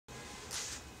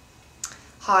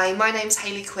Hi, my name's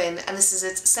Hayley Quinn and this is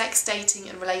a sex, dating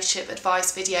and relationship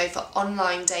advice video for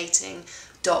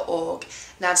onlinedating.org.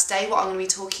 Now today what I'm going to be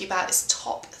talking about is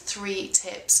top 3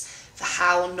 tips for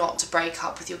how not to break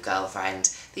up with your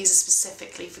girlfriend. These are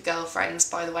specifically for girlfriends,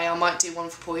 by the way. I might do one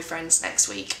for boyfriends next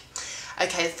week.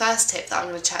 Okay, the first tip that I'm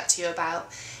going to chat to you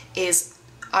about is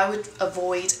I would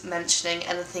avoid mentioning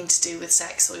anything to do with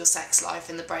sex or your sex life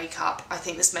in the breakup. I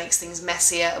think this makes things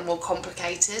messier and more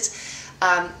complicated.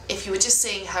 If you were just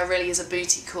seeing her really as a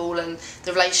booty call and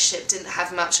the relationship didn't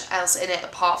have much else in it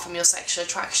apart from your sexual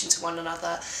attraction to one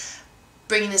another,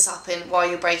 bringing this up while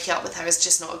you're breaking up with her is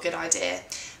just not a good idea.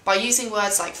 By using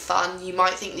words like fun, you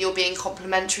might think that you're being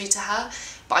complimentary to her,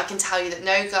 but I can tell you that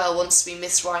no girl wants to be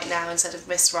Miss Right now instead of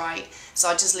Miss Right, so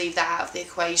I just leave that out of the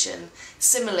equation.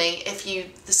 Similarly, if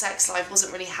the sex life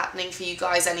wasn't really happening for you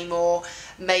guys anymore,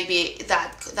 maybe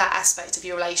that aspect of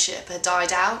your relationship had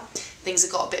died out, things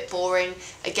have got a bit boring,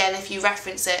 again, if you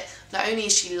reference it, not only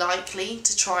is she likely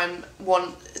to try and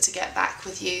want to get back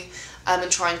with you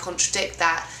and try and contradict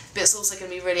that, but it's also going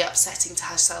to be really upsetting to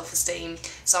her self-esteem.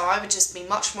 So I would just be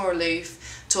much more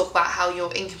aloof, talk about how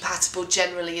you're incompatible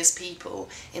generally as people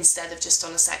instead of just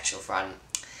on a sexual front.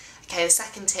 Okay, the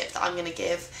second tip that I'm going to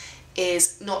give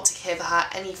is not to give her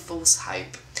any false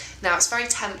hope. Now, it's very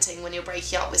tempting when you're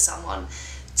breaking up with someone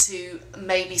to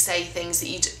maybe say things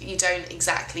that you don't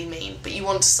exactly mean, but you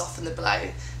want to soften the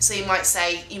blow. So you might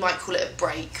call it a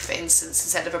break, for instance,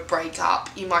 instead of a break up.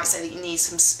 You might say that you need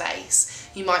some space.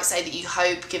 You might say that you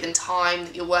hope, given time,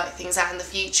 that you'll work things out in the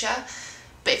future.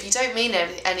 But if you don't mean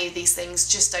any of these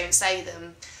things, just don't say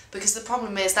them. Because the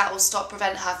problem is that will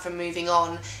prevent her from moving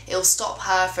on. It'll stop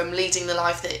her from leading the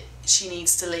life that she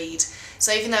needs to lead.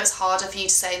 So even though it's harder for you to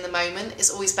say in the moment,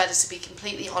 it's always better to be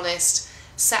completely honest,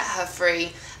 set her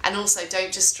free, and also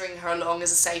don't just string her along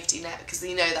as a safety net, because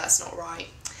you know that's not right.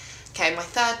 Okay, my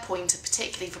third pointer,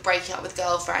 particularly for breaking up with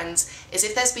girlfriends, is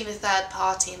if there's been a third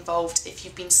party involved, if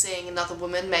you've been seeing another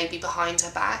woman maybe behind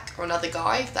her back, or another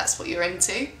guy, if that's what you're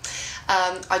into,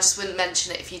 I just wouldn't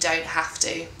mention it if you don't have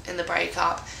to in the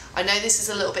breakup. I know this is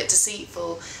a little bit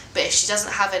deceitful, but if she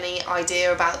doesn't have any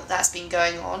idea about that's been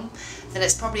going on, then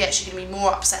it's probably actually going to be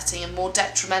more upsetting and more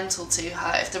detrimental to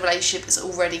her if the relationship is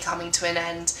already coming to an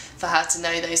end for her to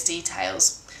know those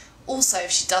details. Also, if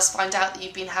she does find out that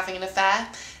you've been having an affair,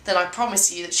 then I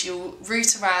promise you that she'll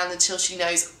root around until she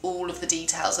knows all of the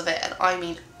details of it, and I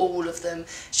mean all of them.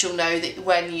 She'll know that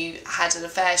when you had an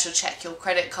affair, she'll check your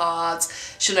credit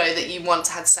cards, she'll know that you once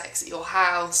had sex at your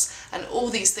house, and all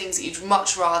these things that you'd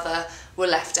much rather were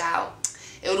left out.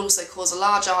 It would also cause a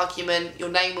large argument, your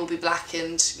name will be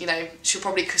blackened, you know, she'll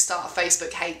probably start a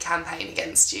Facebook hate campaign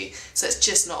against you, so it's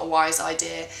just not a wise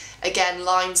idea. Again,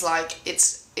 lines like,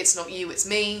 it's not you, it's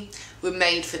me, were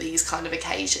made for these kind of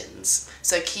occasions.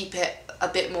 So keep it a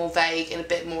bit more vague and a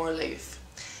bit more aloof.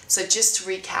 So just to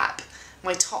recap,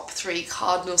 my top 3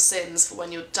 cardinal sins for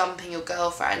when you're dumping your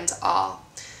girlfriend are: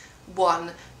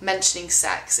 1. Mentioning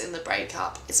sex in the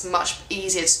breakup. It's much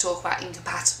easier to talk about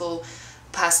incompatible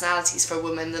personalities for a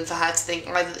woman than for her to think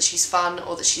either that she's fun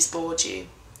or that she's bored you.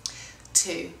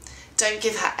 2. Don't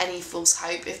give her any false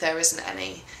hope if there isn't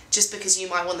any. Just because you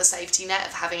might want the safety net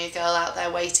of having a girl out there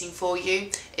waiting for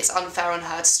you, it's unfair on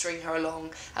her to string her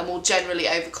along and will generally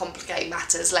overcomplicate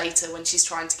matters later when she's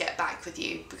trying to get back with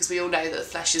you, because we all know that the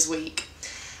flesh is weak.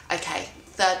 Okay,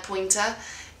 third pointer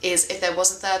is if there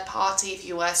was a third party, if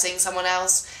you were seeing someone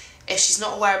else, if she's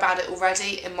not aware about it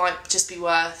already, it might just be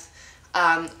worth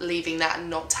leaving that and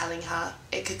not telling her.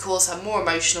 It could cause her more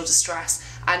emotional distress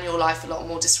and your life a lot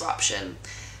more disruption.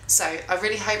 So I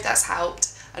really hope that's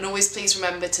helped, and always please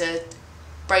remember to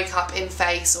break up in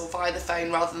face or via the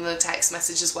phone rather than a text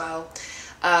message as well.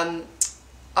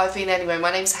 Anyway,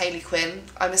 my name's Hayley Quinn.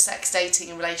 I'm a sex, dating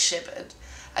and relationship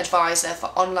advisor for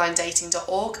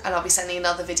onlinedating.org, and I'll be sending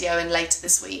another video in later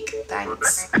this week.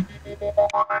 Thanks.